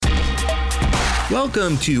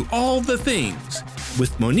Welcome to All the Things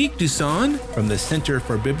with Monique Duson from the Center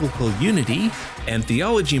for Biblical Unity and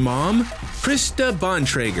Theology Mom, Krista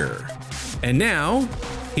Bontrager. And now,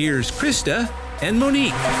 here's Krista and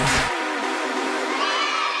Monique.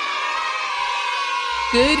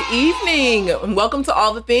 Good evening, and welcome to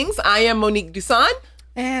All the Things. I am Monique Duson.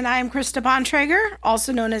 And I'm Krista Bontrager,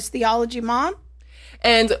 also known as Theology Mom.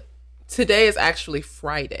 And today is actually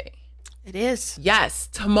Friday. It is. Yes,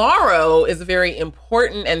 tomorrow is a very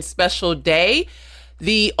important and special day.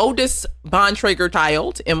 The oldest Bontrager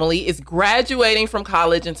child, Emily, is graduating from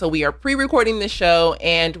college, and so we are pre-recording the show,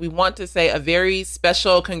 and we want to say a very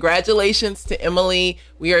special congratulations to Emily.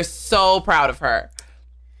 We are so proud of her.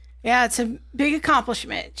 Yeah, it's a big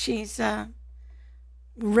accomplishment. She's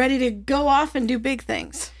ready to go off and do big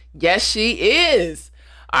things. Yes, she is.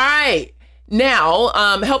 All right.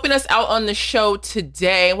 Now, helping us out on the show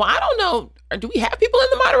today. Well, I don't know. Do we have people in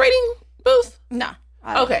the moderating booth? No.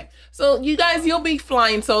 Okay. So you guys, you'll be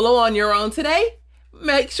flying solo on your own today.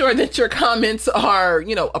 Make sure that your comments are,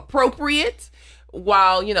 appropriate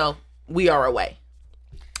while, we are away.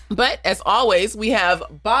 But as always, we have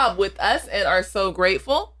Bob with us and are so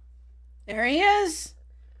grateful. There he is,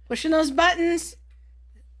 pushing those buttons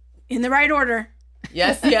in the right order.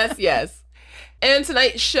 Yes, yes, yes. And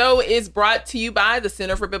tonight's show is brought to you by the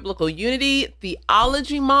Center for Biblical Unity,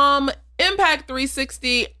 Theology Mom, Impact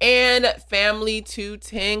 360, and Family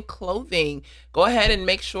 210 Clothing. Go ahead and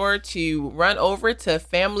make sure to run over to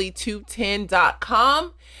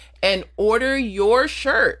family210.com and order your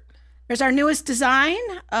shirt. There's our newest design,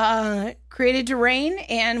 created to reign,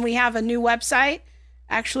 and we have a new website.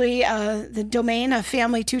 Actually, the domain of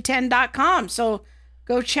family210.com. So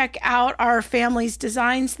go check out our family's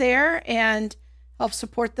designs there and help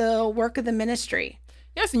support the work of the ministry.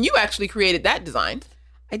 Yes, and you actually created that design.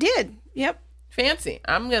 I did. Yep. Fancy.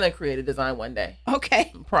 I'm going to create a design one day.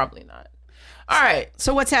 Okay. Probably not. All right.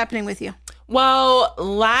 So what's happening with you? Well,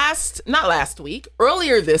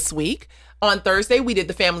 earlier this week, on Thursday, we did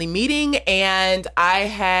the family meeting, and I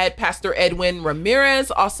had Pastor Edwin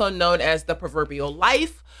Ramirez, also known as the Proverbial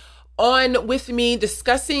Life, on with me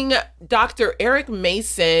discussing Dr. Eric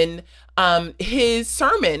Mason, his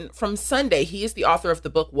sermon from Sunday. He is the author of the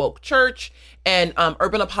book Woke Church and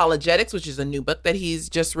Urban Apologetics, which is a new book that he's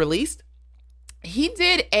just released. He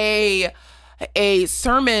did a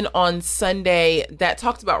sermon on Sunday that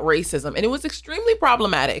talked about racism, and it was extremely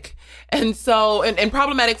problematic. And so, and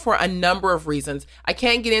problematic for a number of reasons. I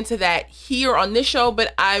can't get into that here on this show,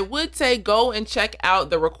 but I would say go and check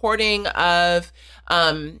out the recording of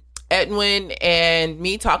Edwin and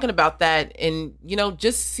me talking about that, and,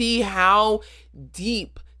 just see how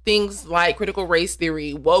deep things like critical race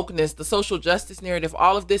theory, wokeness, the social justice narrative,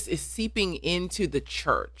 all of this is seeping into the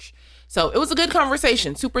church. So it was a good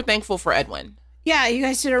conversation. Super thankful for Edwin. Yeah, you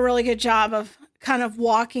guys did a really good job of kind of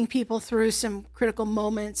walking people through some critical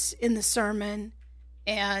moments in the sermon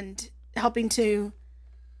and helping to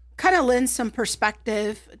kind of lend some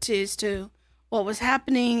perspective as to what was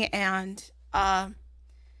happening, and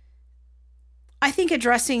I think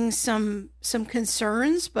addressing some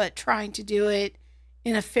concerns, but trying to do it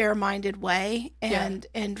in a fair-minded way and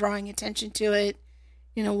drawing attention to it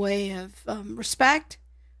in a way of respect,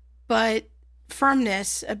 but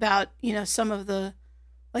firmness about, some of the,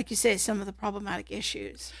 like you say, some of the problematic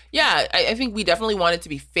issues. Yeah, I think we definitely wanted to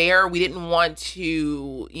be fair. We didn't want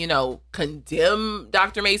to, condemn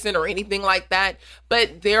Dr. Mason or anything like that.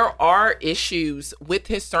 But there are issues with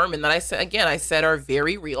his sermon that I said are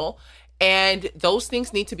very real. And those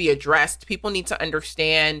things need to be addressed. People need to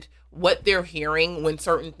understand what they're hearing when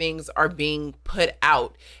certain things are being put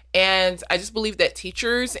out. And I just believe that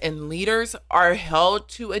teachers and leaders are held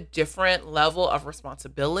to a different level of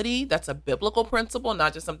responsibility. That's a biblical principle,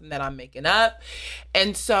 not just something that I'm making up.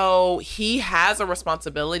 And so he has a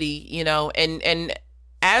responsibility, and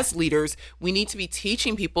as leaders, we need to be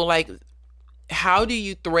teaching people, like, how do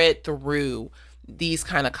you thread through these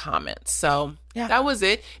kind of comments? So That was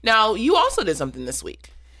it. Now, you also did something this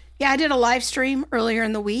week. Yeah, I did a live stream earlier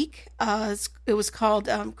in the week. It was called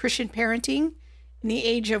Christian Parenting in the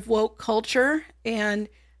Age of Woke Culture. And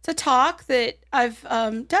it's a talk that I've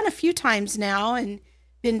done a few times now and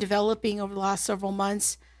been developing over the last several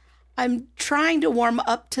months. I'm trying to warm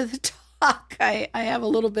up to the talk. I have a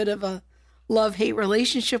little bit of a love-hate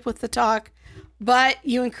relationship with the talk, but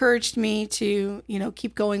you encouraged me to,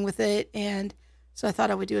 keep going with it. And so I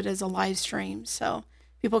thought I would do it as a live stream. So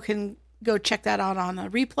people can go check that out on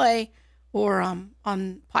a replay or on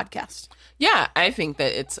podcast. Yeah, I think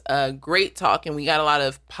that it's a great talk, and we got a lot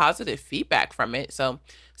of positive feedback from it. So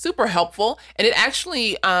super helpful. And it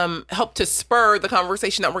actually helped to spur the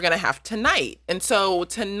conversation that we're going to have tonight. And so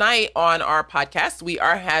tonight on our podcast, we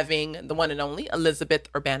are having the one and only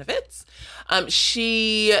Elizabeth Urbanowicz.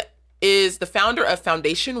 She is the founder of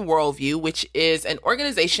Foundation Worldview, which is an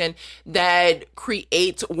organization that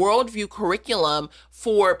creates worldview curriculum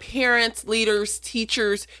for parents, leaders,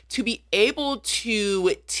 teachers to be able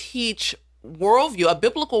to teach worldview, a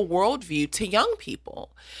biblical worldview to young people.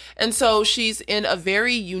 And so she's in a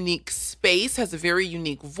very unique space, has a very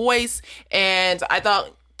unique voice. And I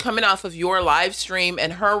thought coming off of your live stream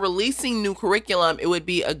and her releasing new curriculum, it would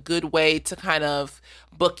be a good way to kind of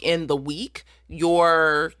book in the week.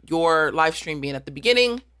 Your live stream being at the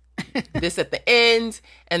beginning, this at the end.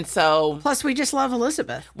 And so plus we just love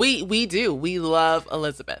Elizabeth. We do. We love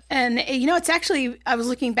Elizabeth. And it's actually, I was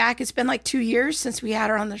looking back, it's been like 2 years since we had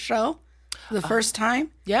her on the show the first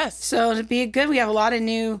time. Yes. So to be good, we have a lot of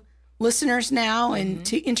new listeners now and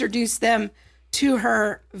to introduce them to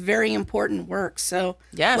her very important work. So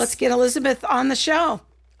yes, let's get Elizabeth on the show.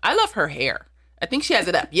 I love her hair. I think she has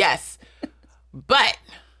it up. Yes. But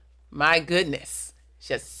my goodness,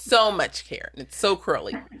 she has so much hair and it's so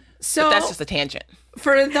curly. So but that's just a tangent.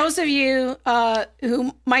 For those of you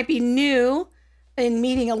who might be new in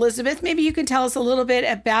meeting Elizabeth, maybe you can tell us a little bit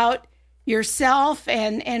about yourself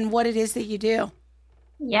and what it is that you do.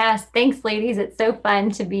 Yes, thanks, ladies. It's so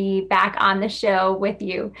fun to be back on the show with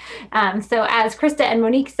you. So as Krista and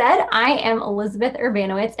Monique said, I am Elizabeth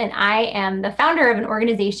Urbanowicz, and I am the founder of an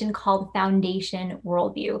organization called Foundation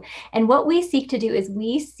Worldview. And what we seek to do is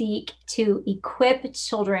we seek to equip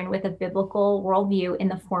children with a biblical worldview in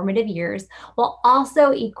the formative years, while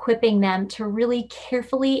also equipping them to really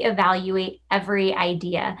carefully evaluate every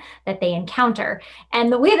idea that they encounter.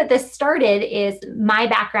 And the way that this started is my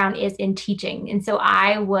background is in teaching. And so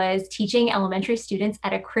I was teaching elementary students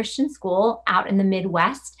at a Christian school out in the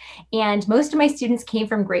Midwest. And most of my students came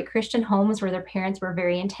from great Christian homes where their parents were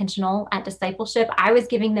very intentional at discipleship. I was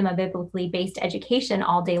giving them a biblically based education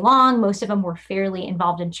all day long. Most of them were fairly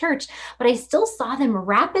involved in church, but I still saw them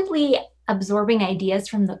rapidly absorbing ideas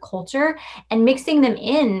from the culture and mixing them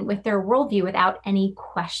in with their worldview without any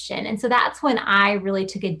question. And so that's when I really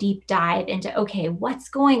took a deep dive into, okay, what's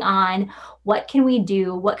going on? What can we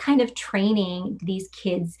do? What kind of training do these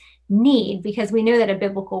kids need? Because we know that a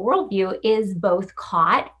biblical worldview is both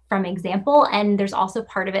caught from example, and there's also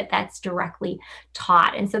part of it that's directly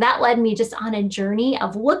taught. And so that led me just on a journey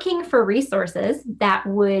of looking for resources that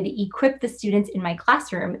would equip the students in my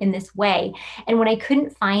classroom in this way. And when I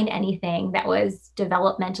couldn't find anything that was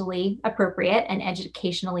developmentally appropriate and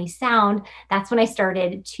educationally sound, that's when I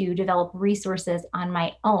started to develop resources on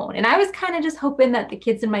my own. And I was kind of just hoping that the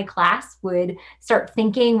kids in my class would start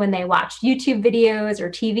thinking when they watched YouTube videos or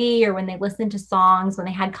TV, or when they listened to songs, when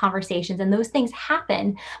they had conversations, and those things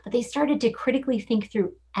happened. But they started to critically think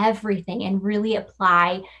through everything and really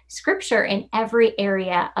apply scripture in every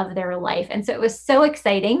area of their life. And so it was so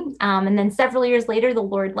exciting. And then several years later, the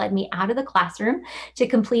Lord led me out of the classroom to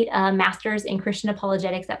complete a master's in Christian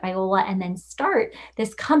apologetics at Biola, and then start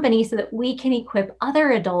this company so that we can equip other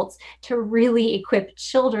adults to really equip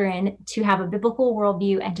children to have a biblical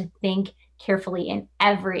worldview and to think carefully in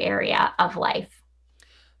every area of life.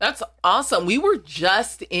 That's awesome. We were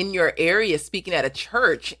just in your area speaking at a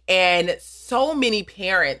church, and so many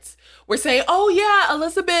parents were saying, oh yeah,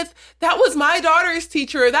 Elizabeth, that was my daughter's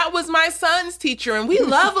teacher. That was my son's teacher. And we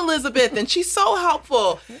love Elizabeth and she's so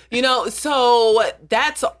helpful, so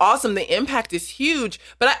that's awesome. The impact is huge.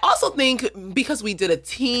 But I also think because we did a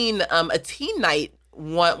teen night,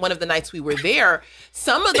 one of the nights we were there,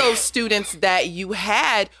 some of those students that you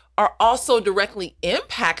had are also directly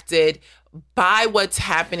impacted by what's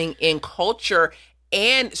happening in culture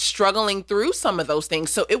and struggling through some of those things.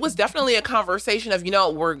 So it was definitely a conversation of,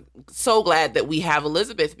 we're so glad that we have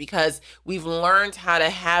Elizabeth, because we've learned how to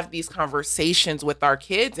have these conversations with our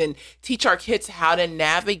kids and teach our kids how to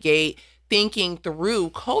navigate thinking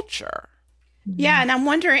through culture. Yeah. And I'm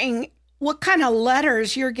wondering what kind of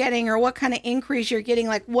letters you're getting, or what kind of inquiries you're getting.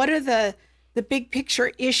 Like, what are the big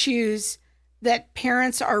picture issues that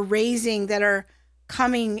parents are raising that are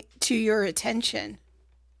coming to your attention?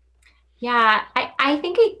 Yeah, I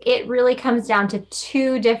think it really comes down to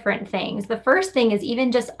two different things. The first thing is even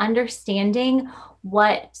just understanding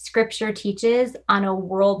what scripture teaches on a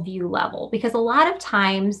worldview level, because a lot of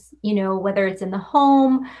times, whether it's in the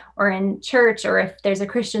home or in church, or if there's a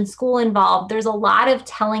Christian school involved, there's a lot of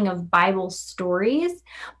telling of Bible stories,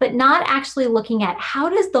 but not actually looking at how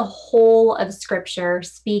does the whole of Scripture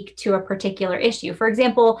speak to a particular issue. For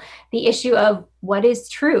example, the issue of what is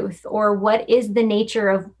truth, or what is the nature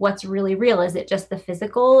of what's really real? Is it just the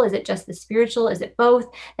physical? Is it just the spiritual? Is it both?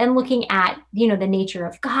 Then looking at, the nature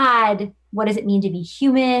of God. What does it mean to be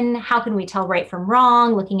human? How can we tell right from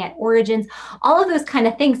wrong? Looking at origins, all of those kind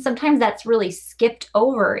of things. Sometimes that's really skipped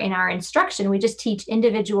over in our instruction. We just teach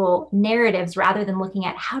individual narratives rather than looking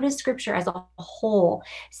at how does Scripture as a whole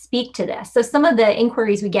speak to this. So some of the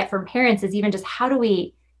inquiries we get from parents is even just how do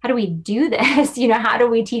we do this? How do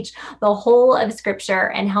we teach the whole of Scripture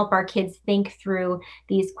and help our kids think through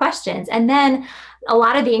these questions? And then a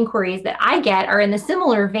lot of the inquiries that I get are in the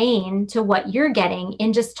similar vein to what you're getting,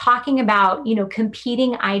 in just talking about,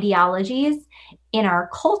 competing ideologies in our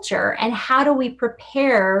culture and how do we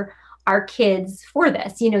prepare our kids for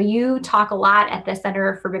this. You talk a lot at the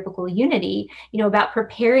Center for Biblical Unity, about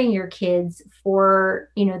preparing your kids for,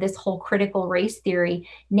 this whole critical race theory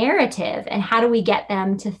narrative, and how do we get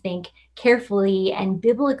them to think carefully and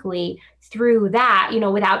biblically through that,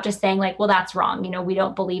 without just saying like, well, that's wrong, we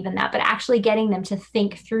don't believe in that, but actually getting them to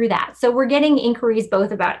think through that. So we're getting inquiries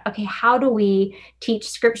both about, okay, how do we teach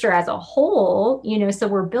Scripture as a whole, so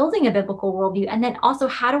we're building a biblical worldview, and then also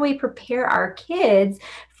how do we prepare our kids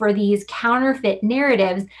for these counterfeit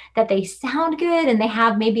narratives that they sound good and they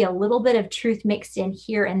have maybe a little bit of truth mixed in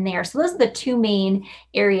here and there. So those are the two main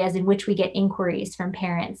areas in which we get inquiries from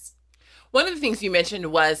parents. One of the things you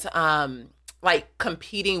mentioned was like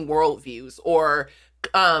competing worldviews or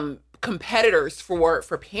competitors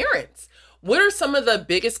for parents. What are some of the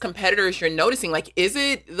biggest competitors you're noticing? Like, is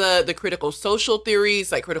it the critical social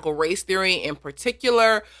theories, like critical race theory in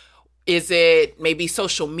particular? Is it maybe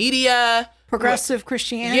social media? Progressive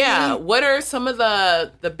Christianity? Yeah. What are some of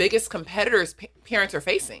the biggest competitors parents are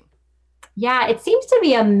facing? Yeah, it seems to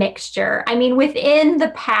be a mixture. I mean, within the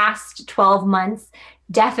past 12 months,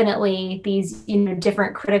 definitely these,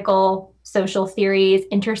 different critical social theories,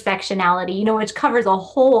 intersectionality, which covers a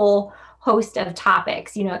whole host of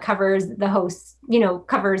topics. It covers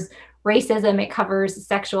covers racism, it covers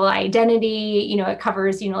sexual identity, it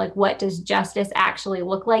covers, like what does justice actually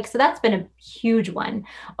look like? So that's been a huge one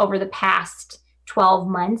over the past 12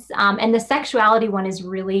 months. And the sexuality one is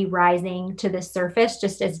really rising to the surface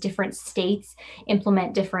just as different states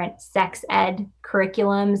implement different sex ed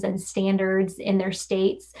curriculums and standards in their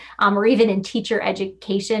states, or even in teacher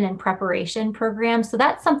education and preparation programs. So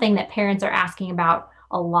that's something that parents are asking about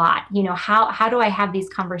a lot. How do I have these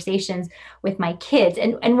conversations with my kids?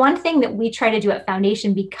 And one thing that we try to do at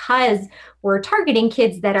Foundation, because we're targeting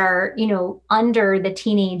kids that are, under the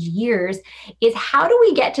teenage years, is how do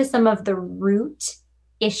we get to some of the root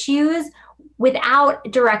issues without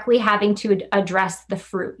directly having to address the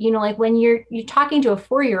fruit? Like when you're talking to a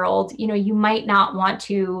 4-year-old, you might not want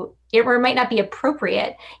to, or it might not be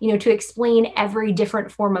appropriate, to explain every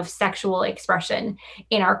different form of sexual expression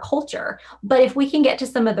in our culture. But if we can get to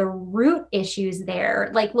some of the root issues there,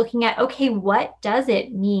 like looking at, okay, what does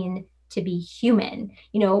it mean to be human?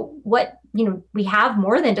 We have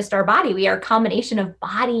more than just our body. We are a combination of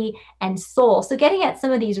body and soul. So getting at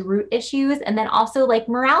some of these root issues, and then also like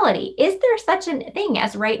morality. Is there such a thing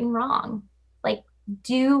as right and wrong? Like,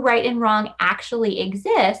 do right and wrong actually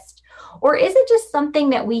exist? Or is it just something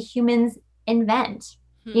that we humans invent?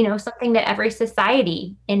 Something that every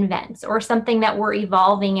society invents, or something that we're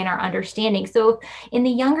evolving in our understanding. So in the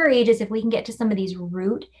younger ages, if we can get to some of these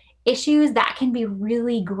root issues, that can be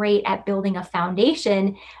really great at building a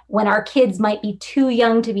foundation when our kids might be too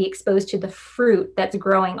young to be exposed to the fruit that's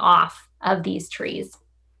growing off of these trees.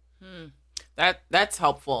 That's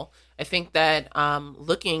helpful. I think that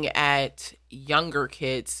looking at younger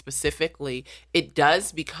kids specifically, it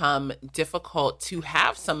does become difficult to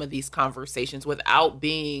have some of these conversations without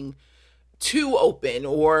being too open,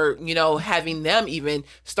 or, having them even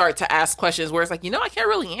start to ask questions where it's like, I can't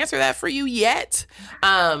really answer that for you yet.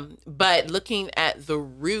 But looking at the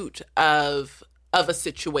root of a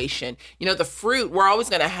situation, the fruit, we're always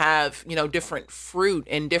going to have, different fruit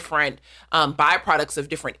and different byproducts of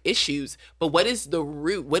different issues. But what is the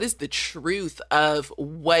root? What is the truth of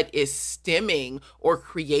what is stemming or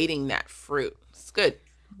creating that fruit? It's good.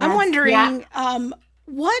 I'm wondering,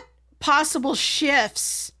 what possible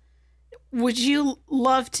shifts would you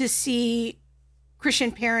love to see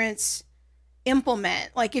Christian parents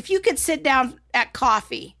implement? Like, if you could sit down at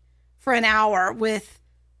coffee for an hour with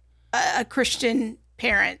a Christian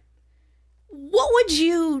parent, what would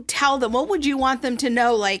you tell them? What would you want them to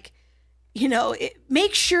know? Like,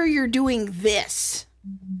 make sure you're doing this.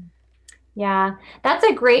 Yeah, that's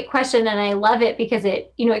a great question. And I love it because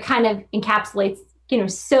it kind of encapsulates,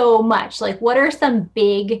 so much. Like, what are some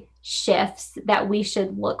big shifts that we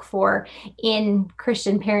should look for in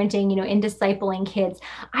Christian parenting, in discipling kids?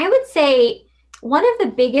 I would say one of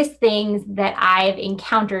the biggest things that I've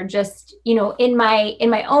encountered just, in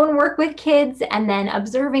my own work with kids and then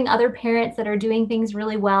observing other parents that are doing things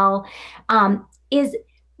really well, is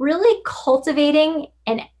really cultivating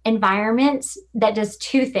an environment that does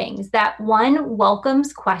two things: that one,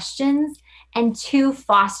 welcomes questions, and two,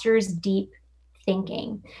 fosters deep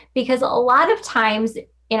thinking. Because a lot of times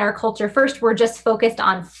in our culture, first, we're just focused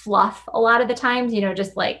on fluff a lot of the times,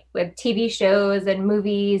 just like with TV shows and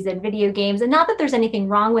movies and video games. And not that there's anything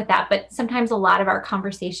wrong with that, but sometimes a lot of our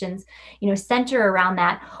conversations, center around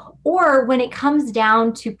that. Or when it comes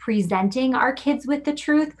down to presenting our kids with the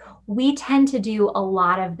truth, we tend to do a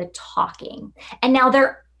lot of the talking. And now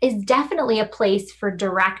there is definitely a place for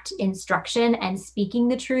direct instruction and speaking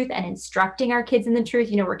the truth and instructing our kids in the truth.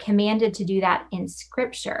 We're commanded to do that in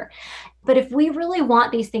scripture. But if we really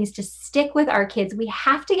want these things to stick with our kids, we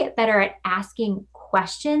have to get better at asking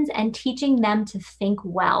questions and teaching them to think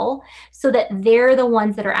well, so that they're the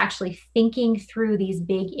ones that are actually thinking through these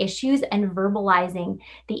big issues and verbalizing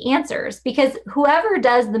the answers. Because whoever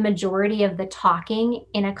does the majority of the talking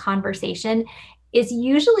in a conversation is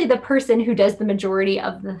usually the person who does the majority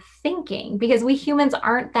of the thinking, because we humans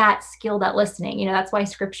aren't that skilled at listening. That's why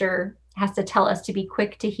scripture has to tell us to be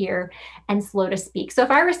quick to hear and slow to speak. So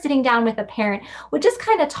if I were sitting down with a parent, would just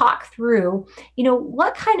kind of talk through,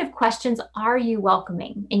 what kind of questions are you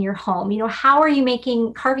welcoming in your home? How are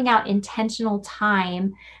you carving out intentional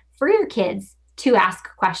time for your kids to ask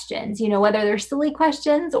questions, whether they're silly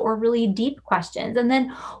questions or really deep questions? And then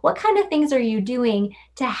what kind of things are you doing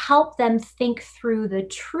to help them think through the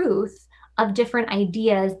truth of different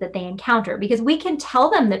ideas that they encounter? Because we can tell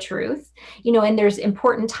them the truth, and there's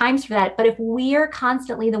important times for that. But if we are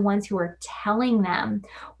constantly the ones who are telling them,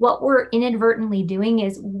 what we're inadvertently doing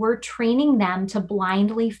is we're training them to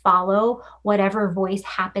blindly follow whatever voice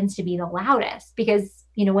happens to be the loudest. Because,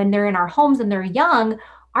 when they're in our homes and they're young,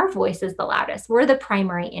 our voice is the loudest. We're the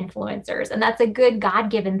primary influencers, and that's a good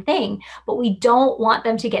God-given thing. But we don't want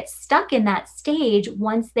them to get stuck in that stage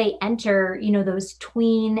once they enter, those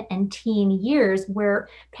tween and teen years, where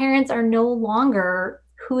parents are no longer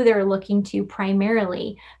who they're looking to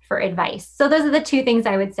primarily for advice. So those are the two things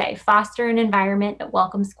I would say: foster an environment that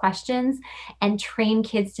welcomes questions and train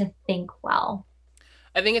kids to think well.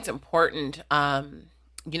 I think it's important,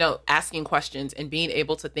 asking questions and being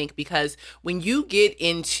able to think, because when you get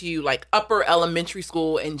into like upper elementary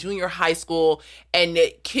school and junior high school, and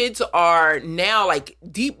kids are now like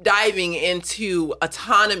deep diving into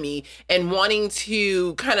autonomy and wanting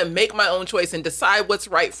to kind of make my own choice and decide what's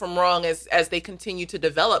right from wrong as they continue to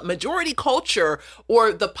develop, majority culture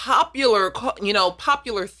or the popular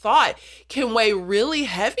thought can weigh really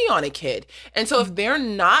heavy on a kid. And so if they're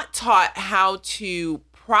not taught how to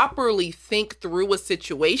properly think through a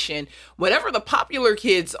situation, whatever the popular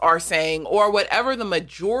kids are saying or whatever the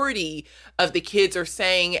majority of the kids are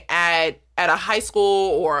saying at a high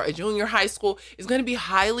school or a junior high school is going to be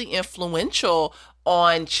highly influential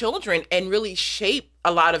on children and really shape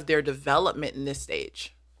a lot of their development in this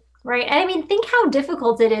stage. Right. And I mean, think how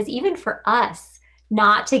difficult it is even for us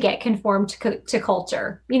not to get conformed to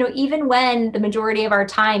culture. Even when the majority of our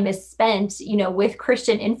time is spent, with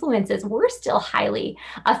Christian influences, we're still highly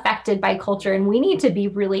affected by culture. And we need to be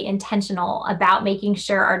really intentional about making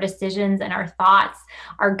sure our decisions and our thoughts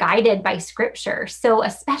are guided by scripture. So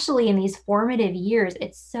especially in these formative years,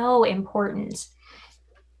 it's so important.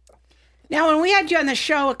 Now, when we had you on the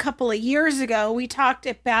show a couple of years ago, we talked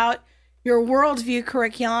about your worldview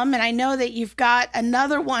curriculum, and I know that you've got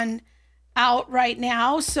another one out right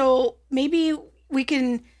now. So maybe we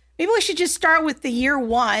should just start with the year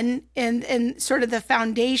one and sort of the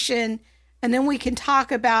foundation, and then we can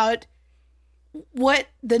talk about what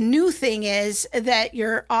the new thing is that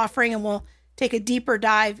you're offering, and we'll take a deeper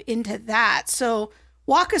dive into that. So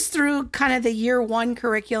walk us through kind of the year one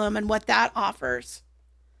curriculum and what that offers.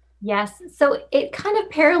 Yes. So it kind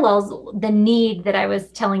of parallels the need that I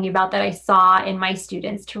was telling you about that I saw in my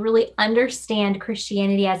students to really understand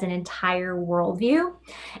Christianity as an entire worldview,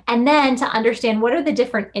 and then to understand what are the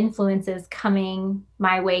different influences coming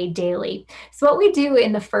my way daily. So what we do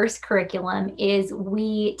in the first curriculum is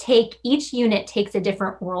each unit takes a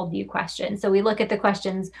different worldview question. So we look at the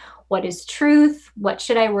questions: what is truth? What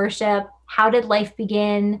should I worship? How did life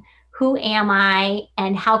begin? Who am I?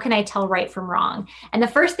 And how can I tell right from wrong? And the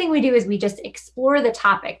first thing we do is we just explore the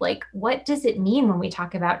topic. Like, what does it mean when we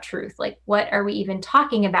talk about truth? Like, what are we even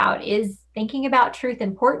talking about? Is thinking about truth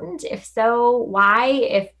important? If so, why?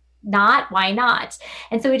 If not, why not?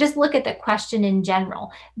 And so we just look at the question in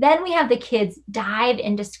general. Then we have the kids dive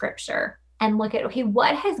into scripture and look at, okay,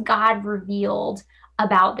 what has God revealed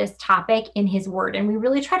about this topic in his word? And we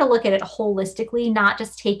really try to look at it holistically, not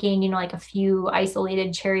just taking, like a few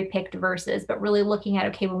isolated cherry picked verses, but really looking at,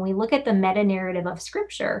 okay, when we look at the meta narrative of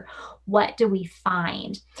scripture, what do we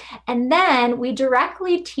find? And then we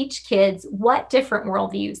directly teach kids what different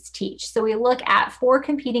worldviews teach. So we look at 4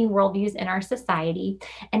 competing worldviews in our society,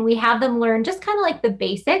 and we have them learn just kind of like the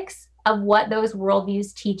basics of what those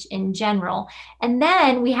worldviews teach in general. And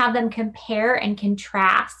then we have them compare and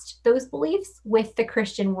contrast those beliefs with the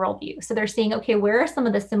Christian worldview. So they're saying, okay, where are some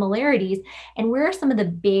of the similarities and where are some of the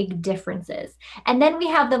big differences? And then we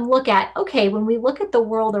have them look at, okay, when we look at the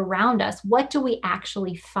world around us, what do we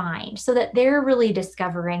actually find? So that they're really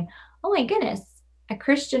discovering, oh my goodness, a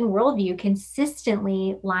Christian worldview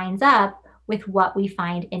consistently lines up with what we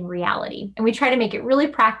find in reality. And we try to make it really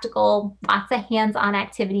practical, lots of hands-on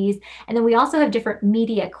activities. And then we also have different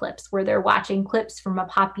media clips where they're watching clips from a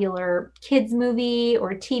popular kids movie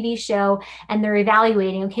or TV show, and they're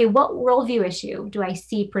evaluating, okay, what worldview issue do I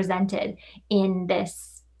see presented in this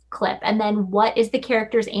clip? And then what is the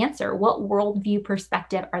character's answer? What worldview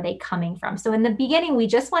perspective are they coming from? So in the beginning, we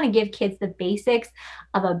just want to give kids the basics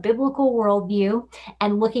of a biblical worldview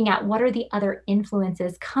and looking at what are the other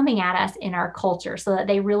influences coming at us in our culture so that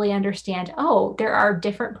they really understand, oh, there are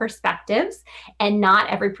different perspectives and not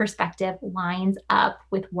every perspective lines up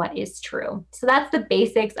with what is true. So that's the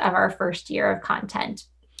basics of our first year of content.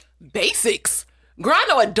 Basics? Girl, I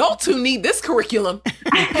know adults who need this curriculum.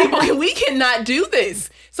 People, we cannot do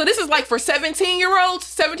this. So this is like for 17-year-olds,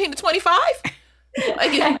 17 to 25?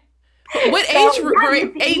 Like, what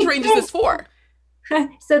age range is this for?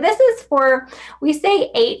 So this is for, we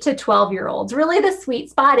say 8 to 12-year-olds. Really the sweet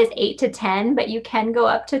spot is 8 to 10, but you can go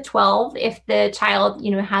up to 12 if the child,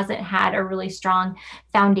 hasn't had a really strong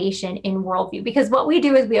foundation in worldview. Because what we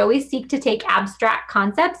do is we always seek to take abstract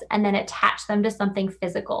concepts and then attach them to something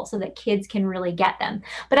physical so that kids can really get them.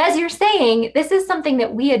 But as you're saying, this is something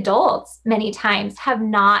that we adults many times have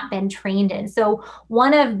not been trained in. So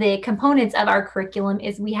one of the components of our curriculum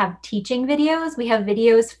is we have teaching videos. We have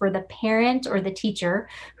videos for the parent or the teacher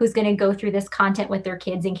who's going to go through this content with their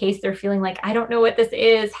kids in case they're feeling like, I don't know what this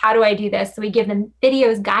is. How do I do this? So we give them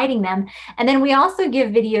videos guiding them. And then we also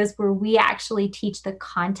give videos where we actually teach the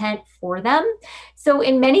content for them. So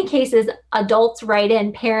in many cases, adults write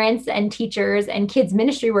in, parents and teachers and kids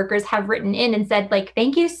ministry workers have written in and said, like,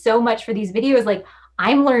 thank you so much for these videos. Like,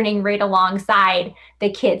 I'm learning right alongside the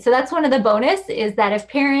kids. So that's one of the bonus is that if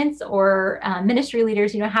parents or ministry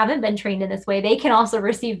leaders, haven't been trained in this way, they can also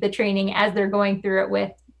receive the training as they're going through it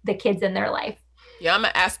with the kids in their life. Yeah, I'm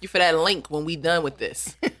going to ask you for that link when we done with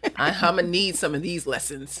this. I'm going to need some of these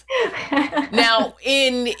lessons. Now,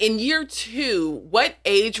 in year 2, what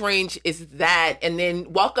age range is that? And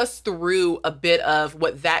then walk us through a bit of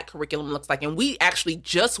what that curriculum looks like. And we actually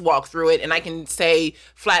just walked through it, and I can say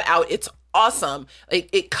flat out, it's awesome.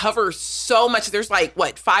 It covers so much. There's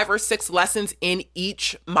 5 or 6 lessons in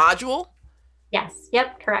each module? Yes.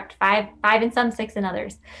 Yep. Correct. 5 and some, 6 and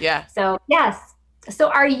others. Yeah. So yes.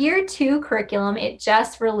 So our year 2 curriculum, it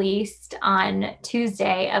just released on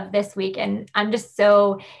Tuesday of this week. And I'm just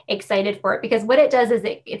so excited for it because what it does is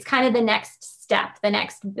it's kind of the next step, the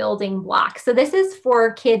next building block. So this is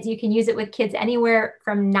for kids. You can use it with kids anywhere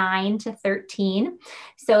from 9 to 13.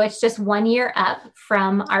 So it's just 1 year up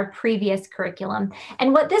from our previous curriculum.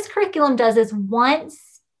 And what this curriculum does is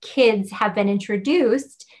once kids have been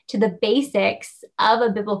introduced to the basics of a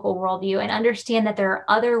biblical worldview and understand that there are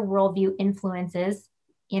other worldview influences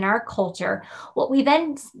in our culture, what we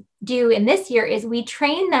then do in this year is we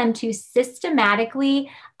train them to systematically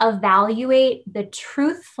evaluate the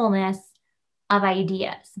truthfulness of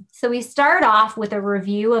ideas. So we start off with a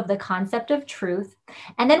review of the concept of truth,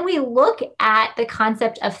 and then we look at the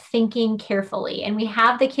concept of thinking carefully. And we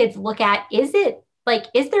have the kids look at, is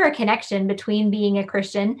there a connection between being a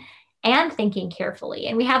Christian and thinking carefully?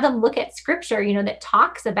 And we have them look at scripture, that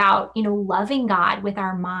talks about, loving God with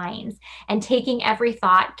our minds and taking every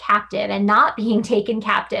thought captive and not being taken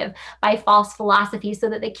captive by false philosophy, so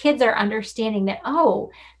that the kids are understanding that, oh,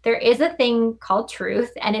 there is a thing called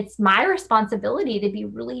truth, and it's my responsibility to be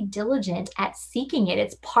really diligent at seeking it.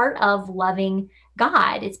 It's part of loving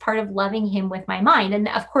God. It's part of loving him with my mind. And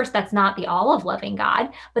of course, that's not the all of loving God,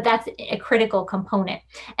 but that's a critical component.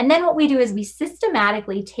 And then what we do is we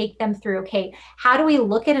systematically take them through, okay, how do we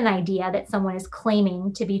look at an idea that someone is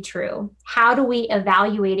claiming to be true? How do we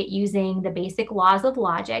evaluate it using the basic laws of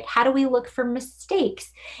logic? How do we look for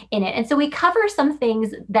mistakes in it? And so we cover some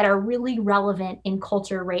things that are really relevant in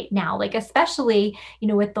culture right now, like especially,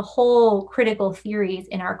 with the whole critical theories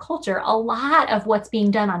in our culture, a lot of what's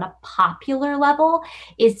being done on a popular level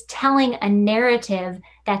is telling a narrative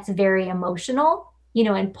that's very emotional,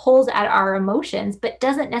 and pulls at our emotions, but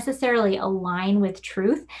doesn't necessarily align with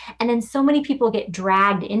truth. And then so many people get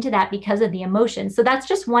dragged into that because of the emotions. So that's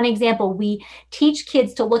just one example. We teach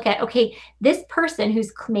kids to look at, okay, this person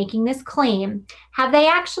who's making this claim, have they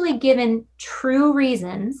actually given true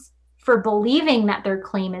reasons for believing that their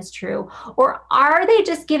claim is true? Or are they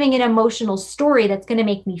just giving an emotional story that's going to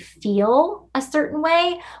make me feel a certain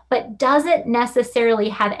way, but doesn't necessarily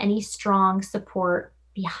have any strong support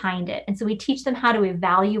behind it? And so we teach them how to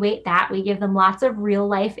evaluate that. We give them lots of real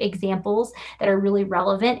life examples that are really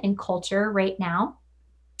relevant in culture right now.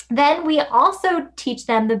 Then we also teach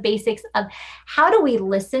them the basics of how do we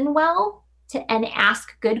listen well and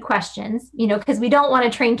ask good questions, because we don't want to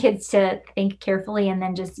train kids to think carefully and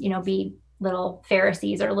then just, be little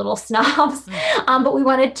Pharisees or little snobs. But we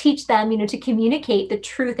want to teach them, to communicate the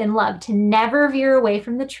truth in love, to never veer away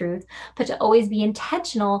from the truth, but to always be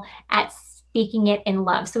intentional at speaking it in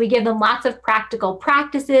love. So we give them lots of practical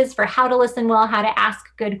practices for how to listen well, how to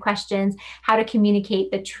ask good questions, how to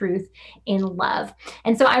communicate the truth in love.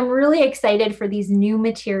 And so I'm really excited for these new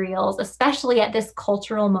materials, especially at this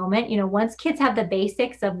cultural moment. Once kids have the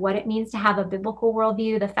basics of what it means to have a biblical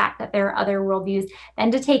worldview, the fact that there are other worldviews,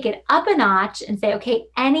 then to take it up a notch and say, okay,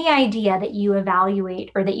 any idea that you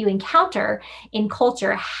evaluate or that you encounter in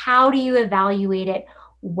culture, how do you evaluate it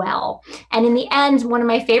well? And in the end, one of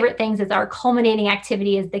my favorite things is our culminating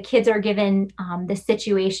activity is the kids are given this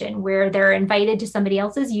situation where they're invited to somebody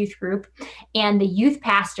else's youth group, and the youth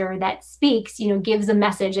pastor that speaks, gives a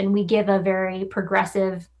message, and we give a very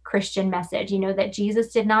progressive Christian message, that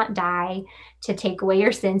Jesus did not die to take away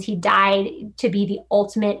your sins. He died to be the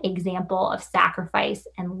ultimate example of sacrifice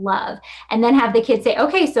and love. And then have the kids say,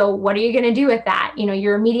 okay, so what are you going to do with that?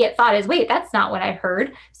 Your immediate thought is, wait, that's not what I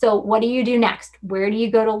heard. So what do you do next? Where do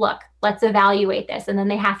you go to look? Let's evaluate this. And then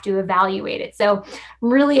they have to evaluate it. So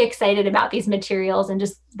I'm really excited about these materials and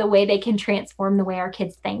just the way they can transform the way our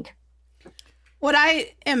kids think. What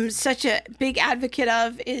I am such a big advocate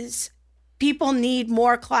of is people need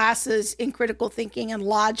more classes in critical thinking and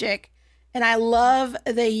logic. And I love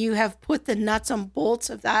that you have put the nuts and bolts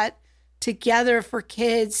of that together for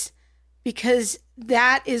kids, because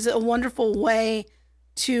that is a wonderful way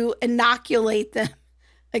to inoculate them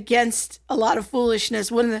against a lot of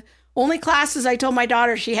foolishness. One of the only classes I told my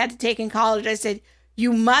daughter she had to take in college, I said,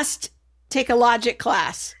 you must take a logic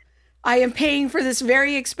class. I am paying for this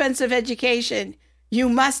very expensive education. You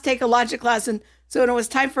must take a logic class. And so when it was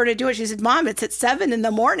time for her to do it, she said, Mom, it's at 7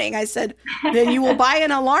 a.m. I said, then you will buy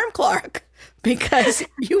an alarm clock because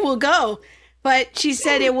you will go. But she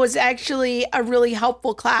said it was actually a really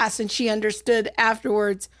helpful class, and she understood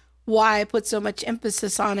afterwards why I put so much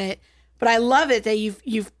emphasis on it. But I love it that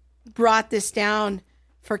you've brought this down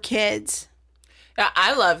for kids.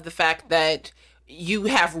 I love the fact that you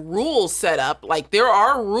have rules set up. Like, there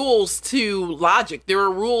are rules to logic. There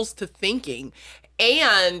are rules to thinking.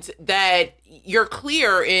 And that you're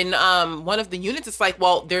clear in one of the units. It's like,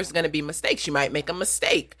 well, there's going to be mistakes. You might make a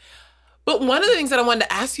mistake. But one of the things that I wanted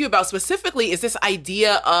to ask you about specifically is this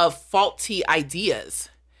idea of faulty ideas.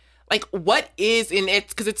 Like, what is in it?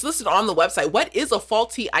 Because it's listed on the website. What is a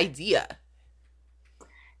faulty idea?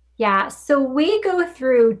 Yeah, so we go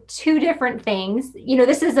through two different things.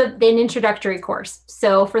 This is an introductory course.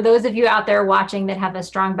 So for those of you out there watching that have a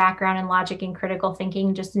strong background in logic and critical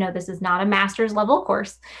thinking, just know this is not a master's level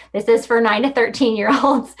course. This is for 9 to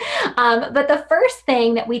 13-year-olds. But the first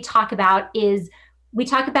thing that we talk about is we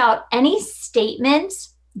talk about any statement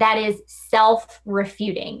that is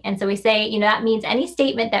self-refuting. And so we say, that means any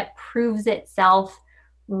statement that proves itself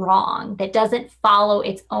wrong, that doesn't follow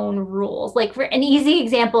its own rules. Like, for an easy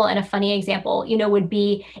example and a funny example, would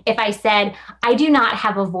be if I said, I do not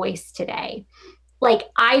have a voice today. Like,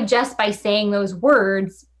 I just by saying those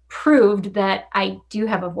words proved that I do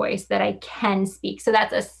have a voice, that I can speak. So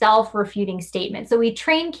that's a self-refuting statement. So we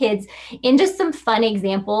train kids in just some fun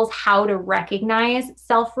examples how to recognize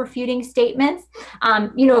self-refuting statements. A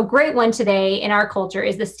great one today in our culture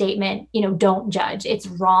is the statement, don't judge. It's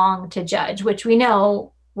wrong to judge, which we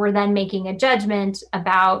know we're then making a judgment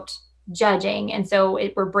about judging. And so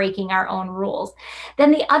we're breaking our own rules.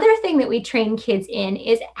 Then the other thing that we train kids in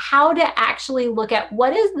is how to actually look at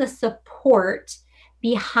what is the support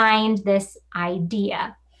behind this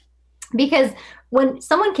idea. Because when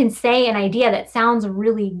someone can say an idea that sounds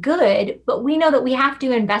really good, but we know that we have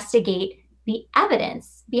to investigate the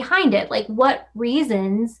evidence behind it. Like, what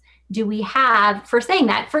reasons do we have for saying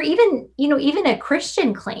that? For even a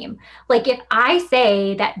Christian claim. Like, if I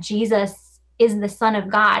say that Jesus is the Son of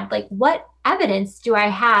God, like, what evidence do I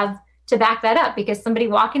have to back that up? Because somebody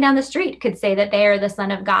walking down the street could say that they are the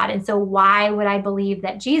Son of God. And so why would I believe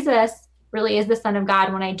that Jesus really is the Son of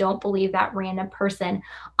God when I don't believe that random person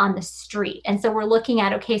on the street? And so we're looking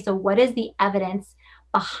at, okay, so what is the evidence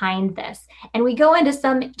behind this? And we go into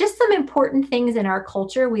some important things in our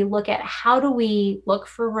culture. We look at, how do we look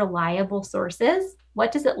for reliable sources?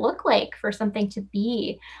 What does it look like for something to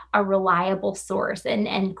be a reliable source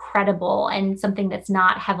and credible and something that's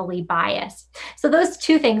not heavily biased? So those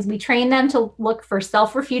two things, we train them to look for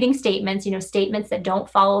self-refuting statements, statements that don't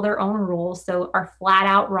follow their own rules, so are flat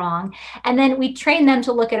out wrong. And then we train them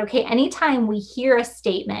to look at, okay, anytime we hear a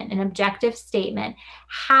statement, an objective statement,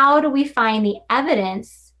 how do we find the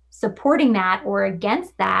evidence supporting that or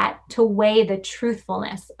against that to weigh the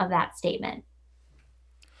truthfulness of that statement?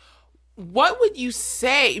 What would you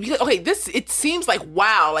say? Because, okay, it seems like,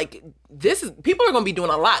 wow, like people are going to be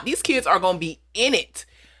doing a lot. These kids are going to be in it.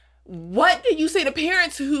 What do you say to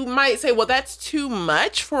parents who might say, well, that's too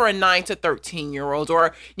much for a 9 to 13-year-old,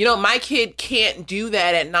 or, my kid can't do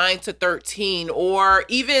that at 9 to 13, or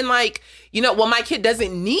even like, well, my kid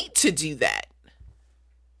doesn't need to do that.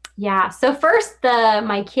 Yeah. So first,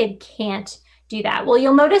 my kid can't do that. Well,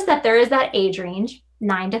 you'll notice that there is that age range,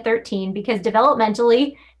 9 to 13, because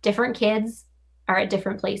developmentally, different kids are at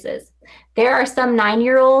different places. There are some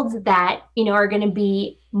 9-year-olds that, are going to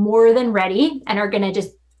be more than ready and are going to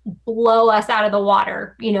just blow us out of the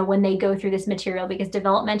water, when they go through this material, because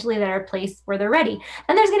developmentally they're a place where they're ready.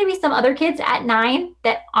 And there's going to be some other kids at 9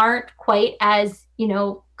 that aren't quite as,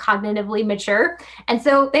 cognitively mature. And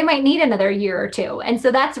so they might need another year or two. And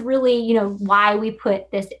so that's really, why we put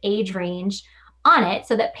this age range on it,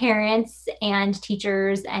 so that parents and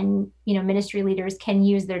teachers and, ministry leaders can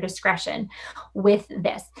use their discretion with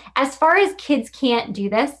this. As far as kids can't do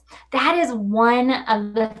this, that is one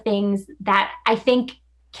of the things that I think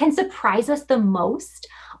can surprise us the most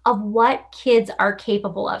of what kids are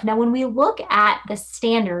capable of. Now, when we look at the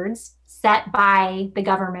standards set by the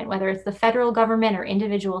government, whether it's the federal government or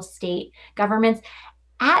individual state governments,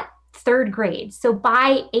 at 3rd grade, so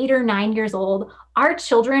by 8 or 9 years old, our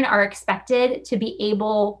children are expected to be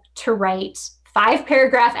able to write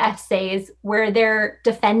 5-paragraph essays where they're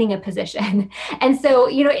defending a position. And so,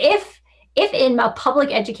 if in a public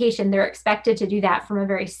education, they're expected to do that from a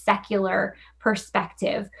very secular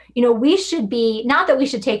perspective, we should be, not that we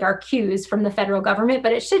should take our cues from the federal government,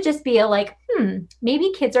 but it should just be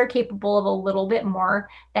maybe kids are capable of a little bit more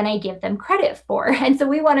than I give them credit for. And so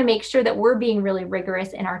we want to make sure that we're being really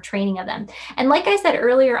rigorous in our training of them. And like I said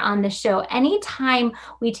earlier on the show, anytime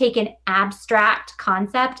we take an abstract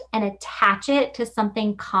concept and attach it to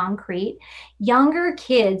something concrete, younger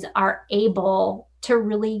kids are able to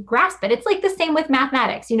really grasp it. It's like the same with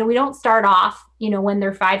mathematics. We don't start off, when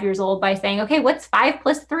they're 5 years old by saying, okay, what's 5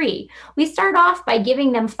 plus 3? We start off by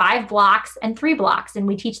giving them 5 blocks and 3 blocks, and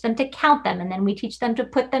we teach them to count them, and then we teach them to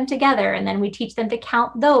put them together, and then we teach them to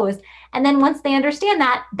count those. And then once they understand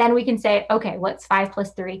that, then we can say, okay, what's 5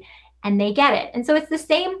 plus 3? And they get it. And so it's the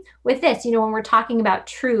same with this, when we're talking about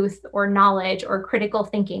truth or knowledge or critical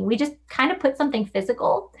thinking, we just kind of put something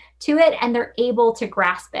physical to it and they're able to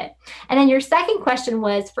grasp it. And then your second question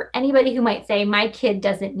was for anybody who might say, my kid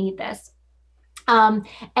doesn't need this.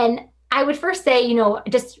 And I would first say,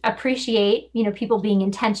 just appreciate, people being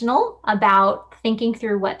intentional about thinking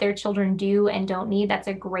through what their children do and don't need. That's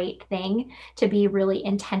a great thing, to be really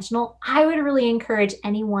intentional. I would really encourage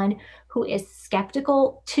anyone who is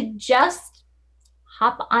skeptical to just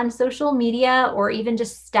hop on social media or even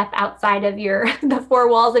just step outside of the 4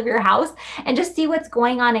 walls of your house and just see what's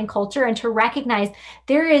going on in culture, and to recognize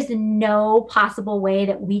there is no possible way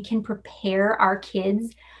that we can prepare our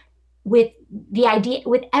kids with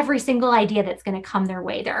every single idea that's going to come their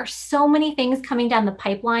way. There are so many things coming down the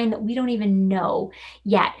pipeline that we don't even know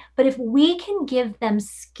yet. But if we can give them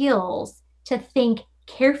skills to think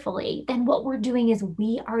carefully, then what we're doing is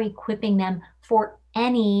we are equipping them for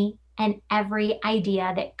any and every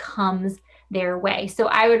idea that comes their way. So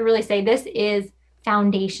I would really say this is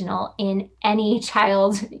foundational in any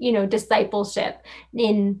child's, discipleship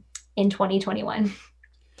in 2021.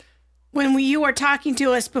 When you were talking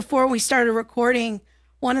to us before we started recording,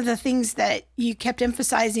 one of the things that you kept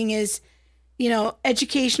emphasizing is,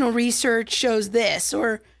 educational research shows this,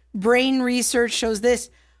 or brain research shows this.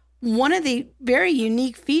 One of the very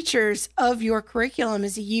unique features of your curriculum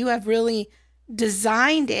is that you have really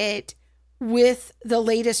designed it with the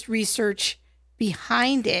latest research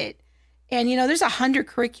behind it. And, there's 100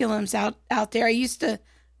 curriculums out there. I used to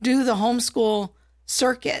do the homeschool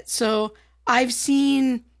circuit, so I've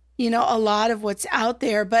seen, a lot of what's out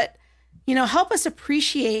there, but, help us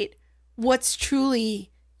appreciate what's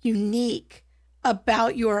truly unique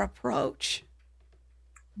about your approach.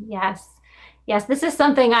 Yes. This is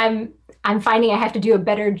something I'm finding I have to do a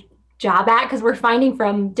better job at, because we're finding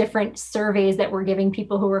from different surveys that we're giving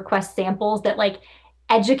people who request samples that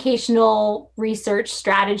educational research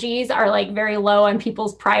strategies are very low on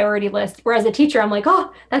people's priority list. Whereas a teacher, I'm like,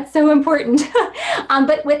 oh, that's so important.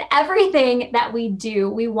 But with everything that we do,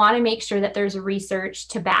 we want to make sure that there's research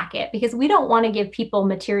to back it, because we don't want to give people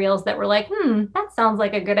materials that we're like, that sounds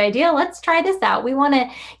like a good idea. Let's try this out. We want to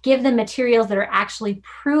give them materials that are actually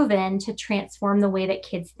proven to transform the way that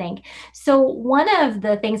kids think. So one of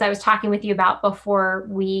the things I was talking with you about before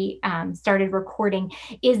we started recording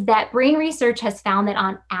is that brain research has found that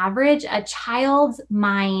on average, a child's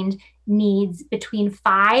mind needs between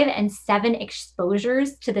 5 and 7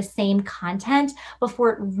 exposures to the same content before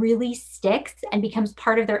it really sticks and becomes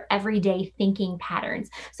part of their everyday thinking patterns.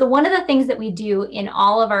 So one of the things that we do in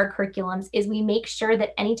all of our curriculums is we make sure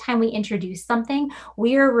that anytime we introduce something,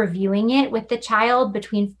 we are reviewing it with the child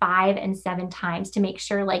between 5 and 7 times to make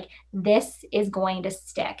sure this is going to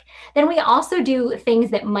stick. Then we also do things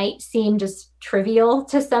that might seem just trivial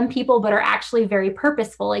to some people, but are actually very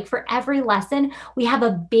purposeful. For every lesson, we have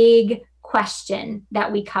a big question that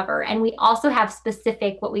we cover. And we also have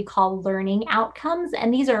specific, what we call learning outcomes.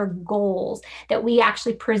 And these are goals that we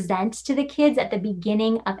actually present to the kids at the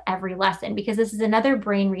beginning of every lesson, because this is another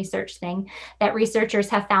brain research thing that researchers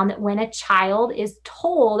have found, that when a child is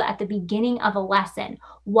told at the beginning of a lesson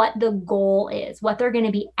what the goal is, what they're going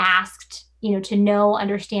to be asked to know,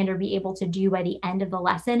 understand, or be able to do by the end of the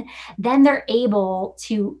lesson, then they're able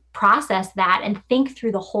to process that and think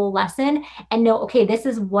through the whole lesson and know, okay, this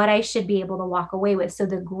is what I should be able to walk away with. So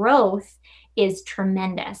the growth is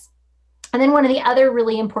tremendous. And then one of the other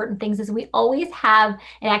really important things is we always have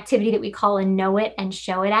an activity that we call a know it and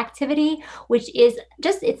show it activity, which is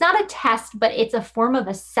it's not a test, but it's a form of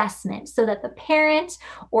assessment, so that the parent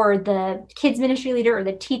or the kids ministry leader or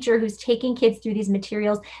the teacher who's taking kids through these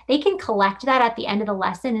materials, they can collect that at the end of the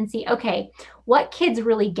lesson and see, okay, what kids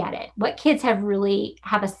really get it? What kids have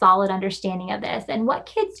a solid understanding of this? And what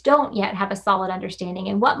kids don't yet have a solid understanding?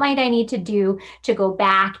 And what might I need to do to go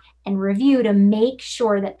back and review to make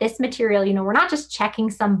sure that this material, we're not just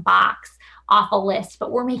checking some box off a list,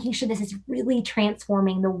 but we're making sure this is really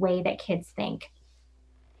transforming the way that kids think.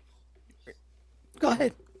 Go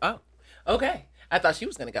ahead. Oh, okay. I thought she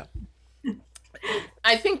was going to go.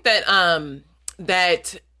 I think that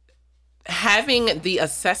that having the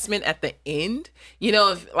assessment at the end,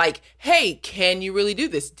 hey, can you really do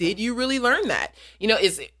this? Did you really learn that?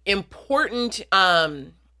 Is important.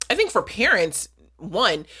 I think for parents,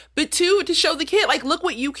 1, but 2, to show the kid, look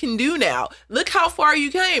what you can do now. Look how far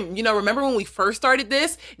you came. Remember when we first started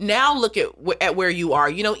this? Now look at where you are.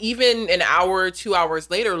 Even an hour, 2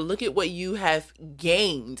 hours later, look at what you have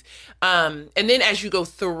gained. And then as you go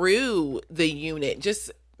through the unit,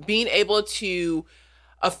 just being able to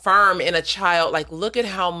affirm in a child, look at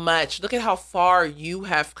how far you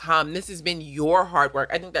have come. This has been your hard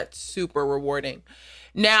work. I think that's super rewarding.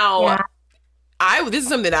 Now, yeah. This is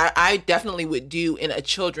something that I definitely would do in a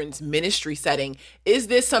children's ministry setting. Is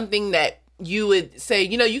this something that you would say,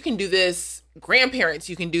 you can do this, grandparents,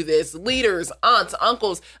 you can do this, leaders, aunts,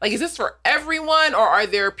 uncles? Is this for everyone? Or are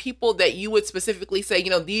there people that you would specifically say,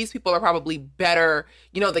 these people are probably better,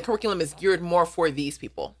 the curriculum is geared more for these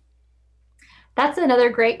people? That's another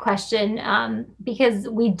great question, because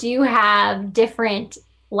we do have different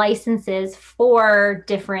licenses for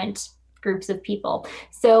different groups of people.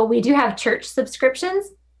 So we do have church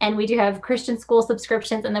subscriptions, and we do have Christian school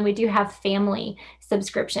subscriptions, and then we do have family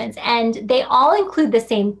subscriptions. And they all include the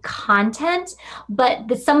same content,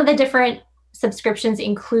 but some of the different subscriptions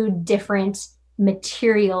include different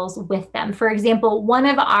materials with them. For example, one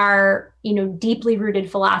of our, deeply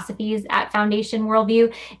rooted philosophies at Foundation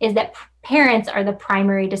Worldview is that parents are the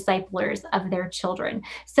primary disciplers of their children.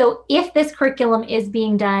 So if this curriculum is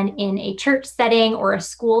being done in a church setting or a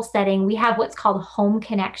school setting, we have what's called home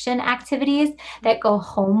connection activities that go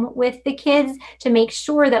home with the kids to make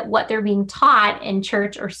sure that what they're being taught in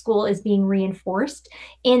church or school is being reinforced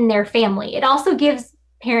in their family. It also gives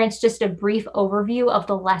parents just a brief overview of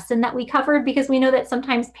the lesson that we covered, because we know that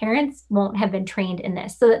sometimes parents won't have been trained in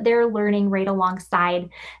this, so that they're learning right alongside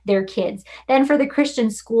their kids. Then for the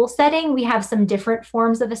Christian school setting, we have some different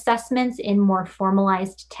forms of assessments in more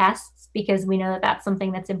formalized tests, because we know that that's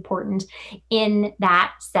something that's important in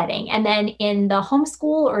that setting. And then in the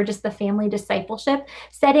homeschool or just the family discipleship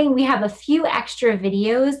setting, we have a few extra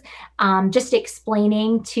videos just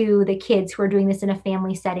explaining to the kids who are doing this in a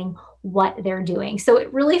family setting what they're doing. So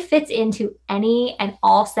it really fits into any and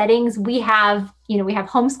all settings. We have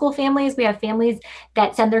homeschool families. We have families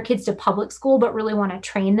that send their kids to public school, but really want to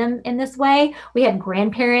train them in this way. We have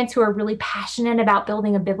grandparents who are really passionate about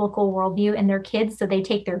building a biblical worldview in their kids, so they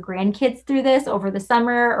take their grandkids through this over the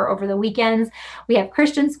summer or over the weekends. We have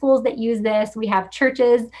Christian schools that use this. We have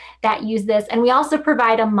churches that use this. And we also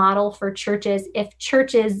provide a model for churches. If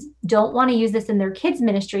churches don't want to use this in their kids'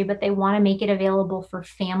 ministry, but they want to make it available for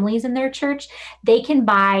families in their church, they can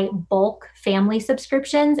buy bulk family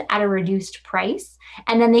subscriptions at a reduced price.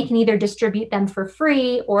 And then they can either distribute them for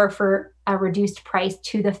free or for a reduced price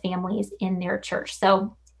to the families in their church.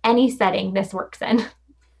 So any setting this works in.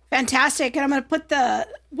 Fantastic. And I'm going to put the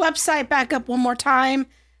website back up one more time.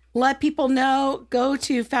 Let people know, go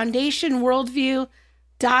to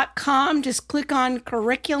foundationworldview.com. Just click on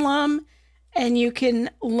curriculum and you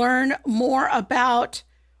can learn more about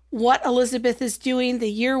what Elizabeth is doing, the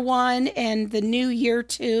year 1 and the new year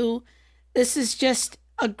 2. This is just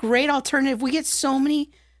a great alternative. We get so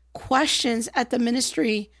many questions at the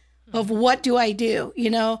ministry of what do I do?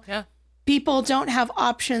 Yeah. People don't have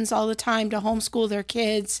options all the time to homeschool their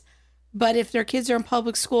kids, but if their kids are in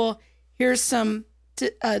public school, here's a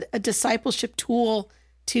discipleship tool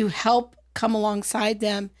to help come alongside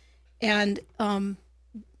them and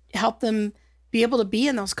help them be able to be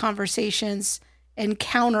in those conversations and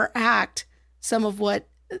counteract some of what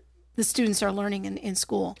the students are learning in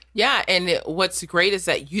school. Yeah. And what's great is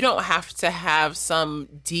that you don't have to have some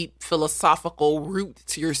deep philosophical root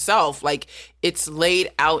to yourself. Like, it's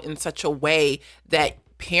laid out in such a way that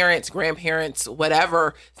parents, grandparents,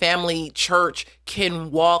 whatever, family, church can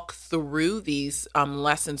walk through these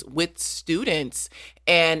lessons with students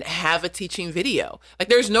and have a teaching video. Like,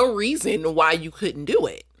 there's no reason why you couldn't do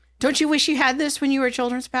it. Don't you wish you had this when you were a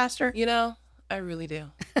children's pastor? I really do.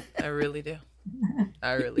 I really do.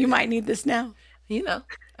 You might need this now. I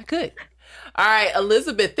could. All right,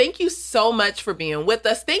 Elizabeth, thank you so much for being with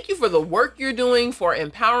us. Thank you for the work you're doing for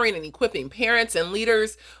empowering and equipping parents and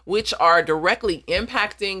leaders, which are directly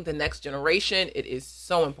impacting the next generation. It is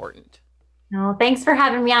so important. No, thanks for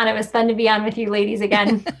having me on. It was fun to be on with you ladies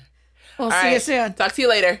again. We'll see you soon. Talk to you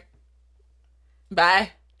later.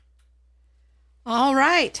 Bye. All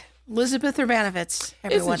right. Elizabeth Urbanowicz,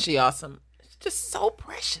 everyone. Isn't she awesome? She's just so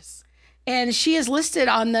precious. And she is listed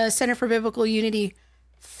on the Center for Biblical Unity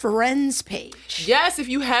Friends page. Yes, if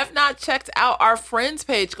you have not checked out our Friends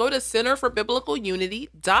page, go to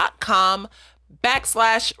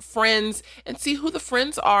centerforbiblicalunity.com/friends and see who the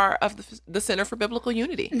friends are of the Center for Biblical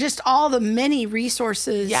Unity. And just all the many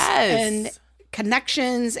resources and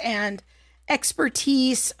connections and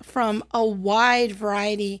expertise from a wide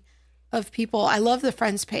variety of people. I love the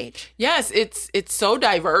Friends page. Yes, it's so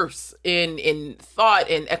diverse in thought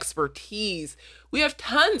and expertise. We have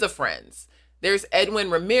tons of friends. There's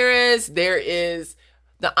Edwin Ramirez. There is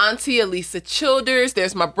the auntie Elisa Childers.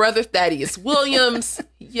 There's my brother Thaddeus Williams.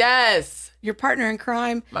 Yes. Your partner in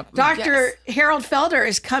crime. Dr. Harold Felder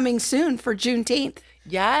is coming soon for Juneteenth.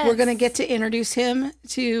 Yes. We're going to get to introduce him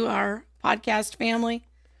to our podcast family.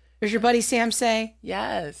 There's your buddy Sam Say.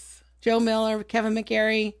 Yes. Joe Miller, Kevin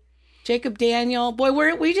McGarry, Jacob Daniel. Boy,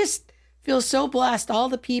 we just feel so blessed. All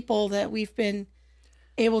the people that we've been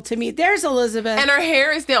able to meet. There's Elizabeth. And her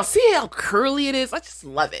hair is down. See how curly it is? I just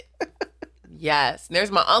love it. Yes. And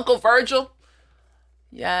there's my Uncle Virgil.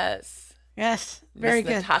 Yes. Yes. Very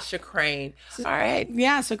good. Natasha Crane. All right.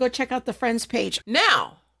 Yeah. So go check out the Friends page.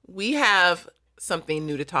 Now we have something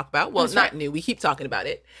new to talk about. Well, not new. We keep talking about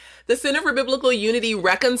it. The Center for Biblical Unity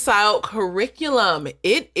Reconciled Curriculum.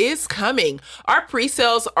 It is coming. Our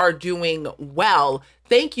pre-sales are doing well.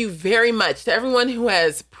 Thank you very much to everyone who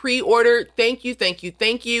has pre-ordered. Thank you, thank you,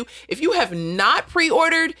 thank you. If you have not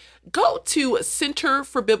pre-ordered, go to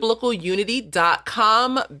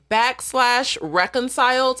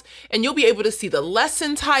centerforbiblicalunity.com/reconciled and you'll be able to see the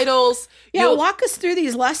lesson titles. Yeah, walk us through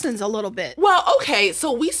these lessons a little bit. Well, okay,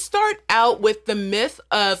 so we start out with the myth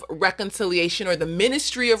of reconciliation, or the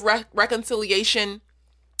ministry of reconciliation,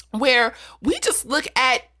 where we just look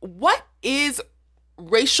at what is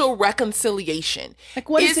racial reconciliation. Like,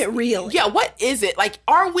 what is it really? Yeah, what is it? Like,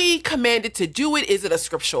 are we commanded to do it? Is it a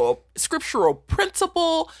scriptural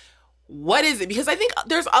principle? what is it? Because I think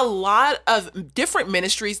there's a lot of different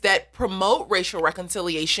ministries that promote racial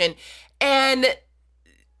reconciliation, and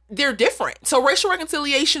they're different. So racial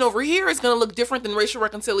reconciliation over here is going to look different than racial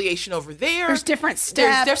reconciliation over there. There's different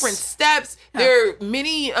steps. Yeah. There are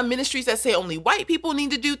many ministries that say only white people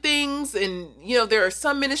need to do things. And, there are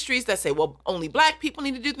some ministries that say, well, only Black people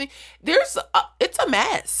need to do things. It's a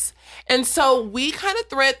mess. And so we kind of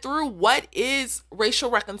thread through what is racial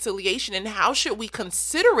reconciliation and how should we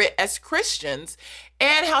consider it as Christians,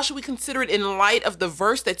 and how should we consider it in light of the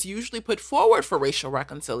verse that's usually put forward for racial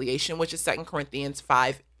reconciliation, which is 2 Corinthians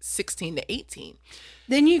 5:16-18.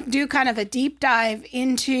 Then you do kind of a deep dive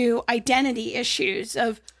into identity issues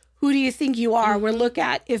of who do you think you are? We'll look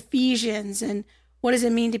at Ephesians and what does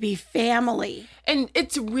it mean to be family? And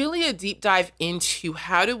it's really a deep dive into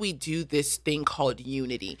how do we do this thing called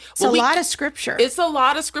unity. It's a lot of scripture. It's a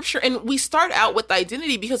lot of scripture. And we start out with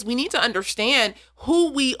identity because we need to understand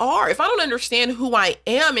who we are. If I don't understand who I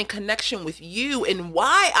am in connection with you and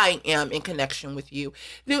why I am in connection with you,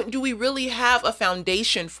 then do we really have a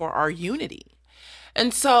foundation for our unity?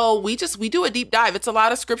 And so we do a deep dive. It's a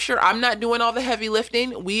lot of scripture. I'm not doing all the heavy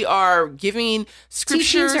lifting. We are giving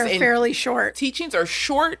scriptures. Teachings are fairly short. Teachings are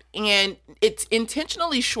short, and it's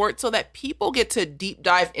intentionally short so that people get to deep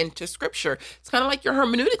dive into scripture. It's kind of like your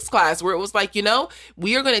hermeneutics class where it was like,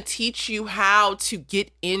 we are going to teach you how to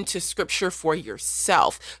get into scripture for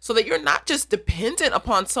yourself so that you're not just dependent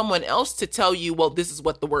upon someone else to tell you, well, this is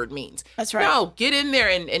what the word means. That's right. No, get in there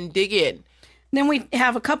and dig in. Then we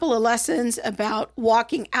have a couple of lessons about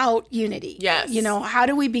walking out unity. Yes. How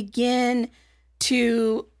do we begin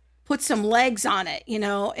to put some legs on it,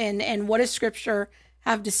 and what does scripture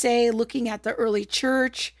have to say, looking at the early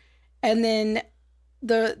church, and then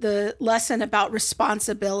the lesson about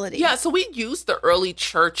responsibility. Yeah, so we use the early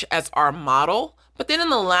church as our model, but then in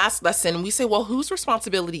the last lesson, we say, well, whose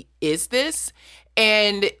responsibility is this?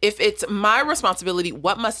 And if it's my responsibility,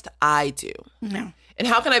 what must I do? No. And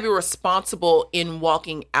how can I be responsible in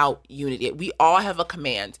walking out unity? We all have a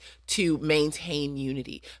command to maintain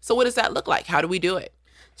unity. So what does that look like? How do we do it?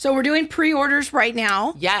 So we're doing pre-orders right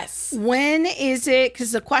now. Yes. When is it?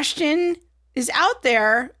 Because the question is out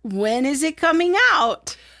there. When is it coming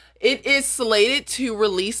out? It is slated to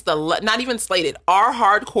release not even slated. Our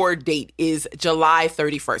hardcore date is July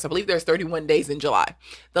 31st. I believe there's 31 days in July.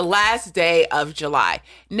 The last day of July.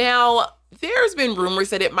 Now, there's been rumors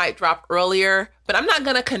that it might drop earlier, but I'm not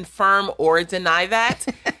going to confirm or deny that.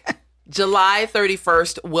 July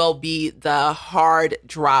 31st will be the hard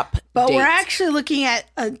drop but date. We're actually looking at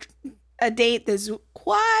a date that's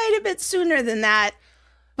quite a bit sooner than that.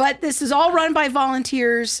 But this is all run by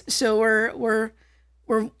volunteers, so we're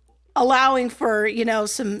allowing for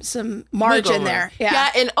some margin there. Yeah,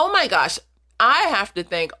 and oh my gosh, I have to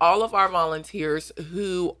thank all of our volunteers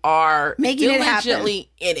who are making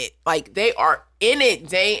diligently in it. Like they are in it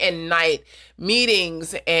day and night,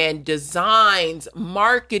 meetings and designs,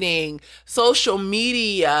 marketing, social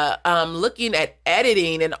media, looking at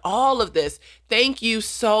editing and all of this. Thank you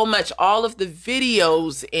so much. All of the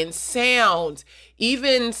videos and sound,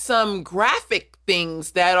 even some graphic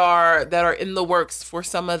things that are in the works for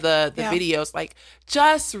some of the videos. Like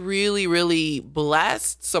just really, really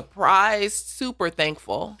blessed, surprised, super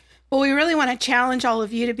thankful. Well, we really want to challenge all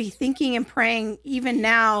of you to be thinking and praying even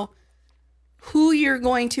now who you're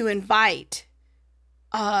going to invite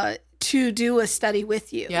to do a study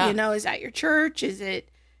with you. Yeah. Is that your church? Is it,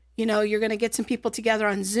 you're going to get some people together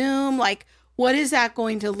on Zoom? Like, what is that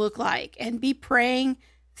going to look like? And be praying,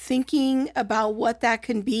 thinking about what that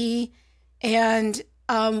can be. And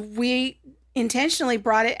we intentionally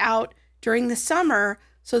brought it out during the summer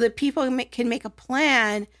so that people can make a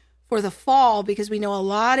plan for the fall, because we know a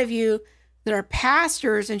lot of you that are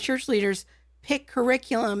pastors and church leaders pick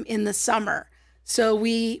curriculum in the summer. So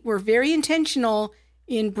we were very intentional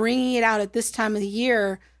in bringing it out at this time of the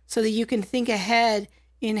year so that you can think ahead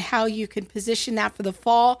in how you can position that for the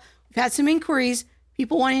fall. We've had some inquiries.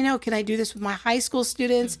 People want to know, can I do this with my high school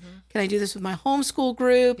students? Mm-hmm. Can I do this with my homeschool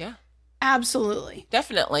group? Yeah. Absolutely.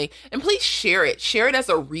 Definitely. And please share it. Share it as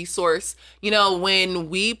a resource.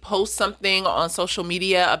 When we post something on social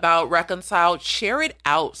media about Reconciled, share it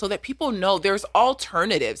out so that people know there's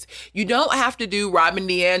alternatives. You don't have to do Robin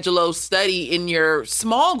DiAngelo's study in your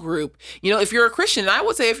small group. If you're a Christian, I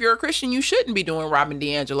would say if you're a Christian, you shouldn't be doing Robin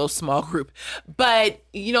DiAngelo's small group. But,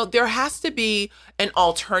 there has to be an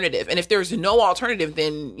alternative. And if there's no alternative,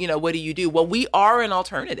 then, what do? Well, we are an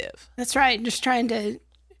alternative. That's right. Just trying to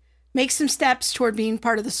make some steps toward being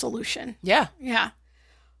part of the solution. Yeah. Yeah.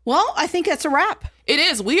 Well, I think that's a wrap. It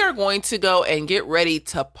is. We are going to go and get ready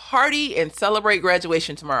to party and celebrate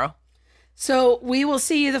graduation tomorrow. So we will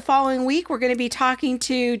see you the following week. We're going to be talking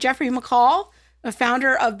to Jeffrey McCall, the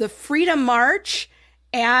founder of the Freedom March,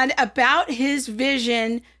 and about his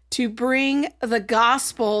vision to bring the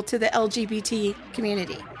gospel to the LGBT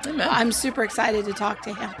community. Amen. I'm super excited to talk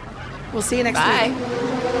to him. We'll see you next week.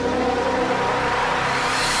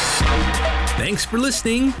 Thanks for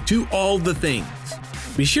listening to All the Things.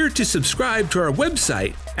 Be sure to subscribe to our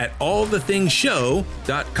website at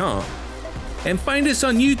allthethingshow.com and find us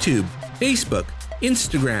on YouTube, Facebook,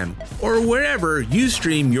 Instagram, or wherever you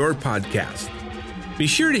stream your podcast. Be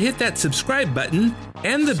sure to hit that subscribe button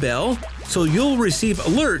and the bell so you'll receive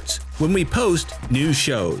alerts when we post new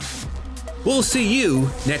shows. We'll see you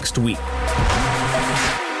next week.